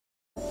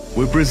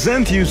we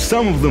present you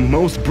some of the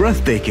most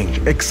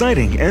breathtaking,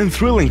 exciting, and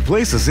thrilling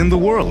places in the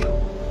world.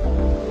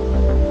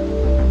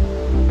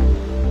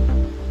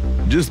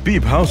 Just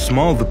peep how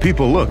small the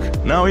people look.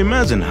 Now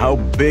imagine how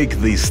big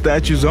these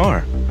statues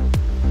are.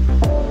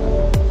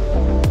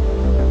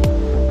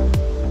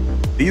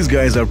 These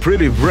guys are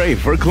pretty brave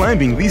for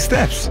climbing these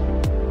steps.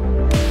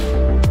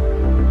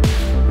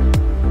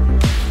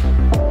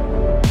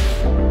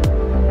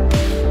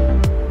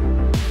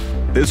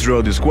 This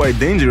road is quite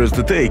dangerous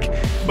to take,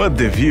 but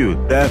the view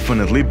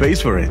definitely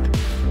pays for it.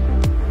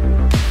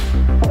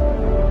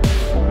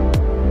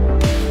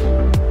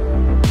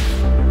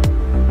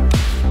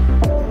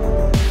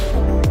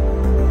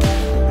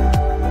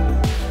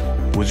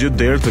 Would you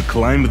dare to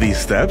climb these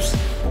steps?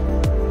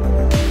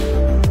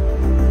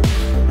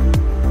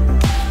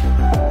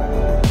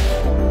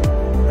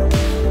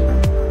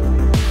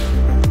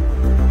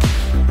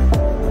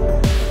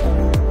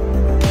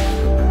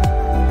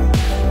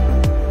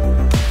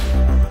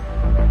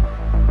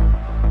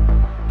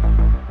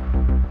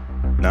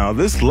 Now,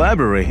 this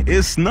library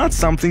is not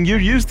something you're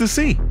used to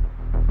see.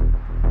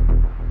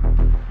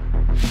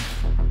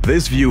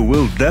 This view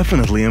will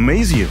definitely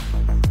amaze you.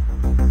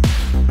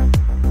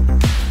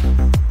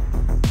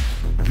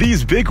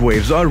 These big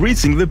waves are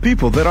reaching the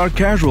people that are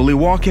casually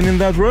walking in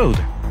that road.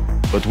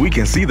 But we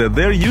can see that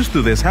they're used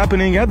to this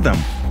happening at them.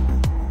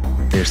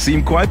 They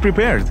seem quite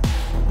prepared.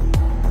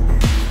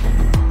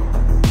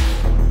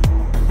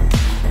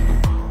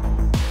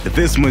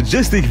 This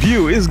majestic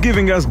view is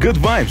giving us good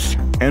vibes,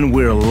 and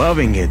we're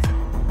loving it.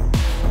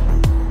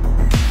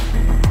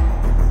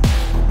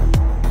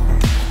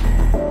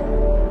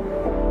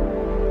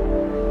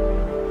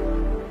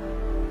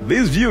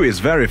 This view is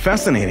very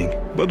fascinating,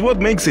 but what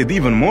makes it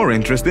even more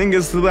interesting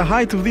is the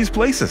height of these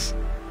places.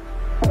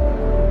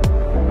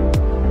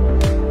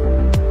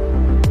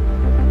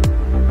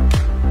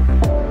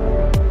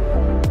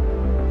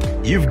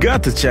 You've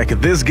got to check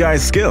this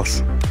guy's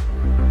skills.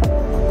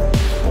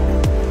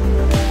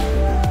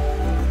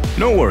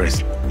 No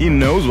worries, he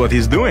knows what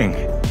he's doing.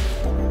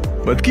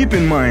 But keep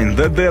in mind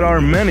that there are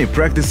many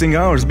practicing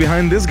hours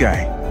behind this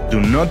guy. Do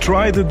not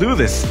try to do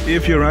this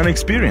if you're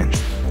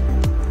inexperienced.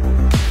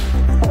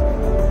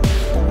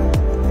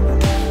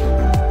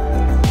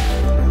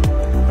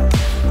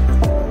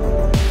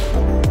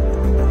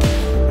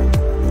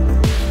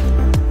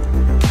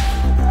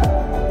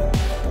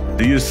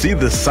 Do you see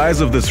the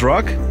size of this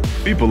rock?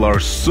 People are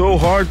so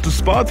hard to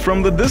spot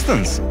from the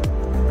distance.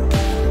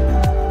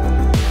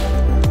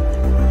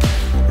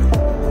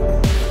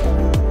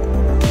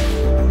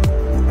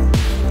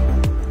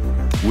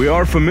 We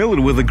are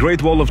familiar with the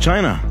Great Wall of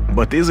China,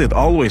 but is it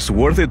always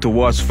worth it to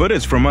watch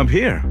footage from up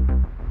here?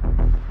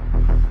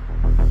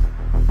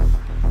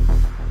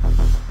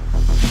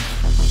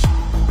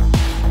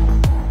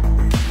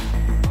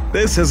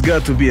 This has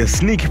got to be a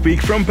sneak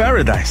peek from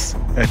paradise,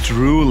 a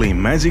truly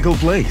magical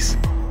place.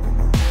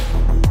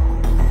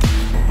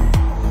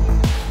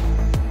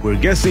 We're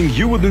guessing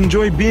you would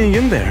enjoy being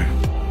in there.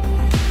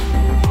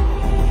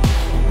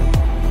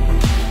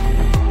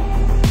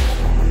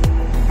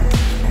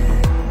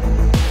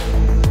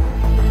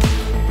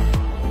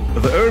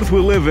 The Earth we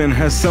live in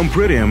has some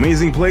pretty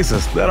amazing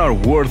places that are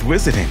worth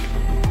visiting.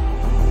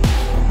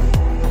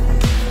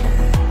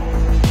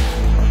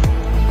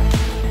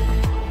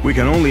 We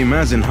can only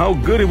imagine how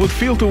good it would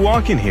feel to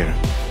walk in here.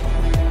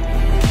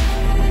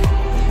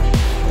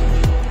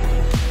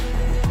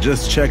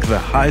 Just check the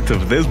height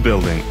of this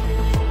building.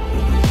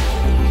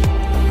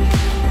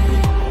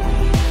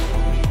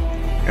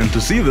 And to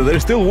see that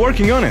they're still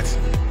working on it,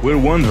 we're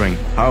wondering,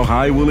 how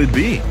high will it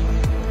be?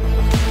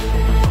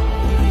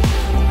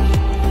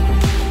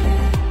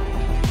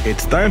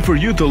 It's time for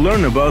you to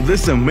learn about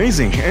this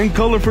amazing and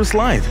colorful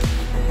slide.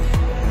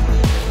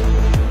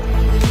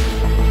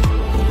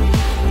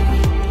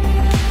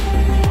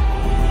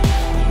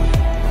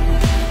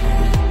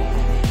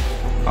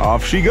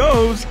 Off she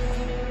goes!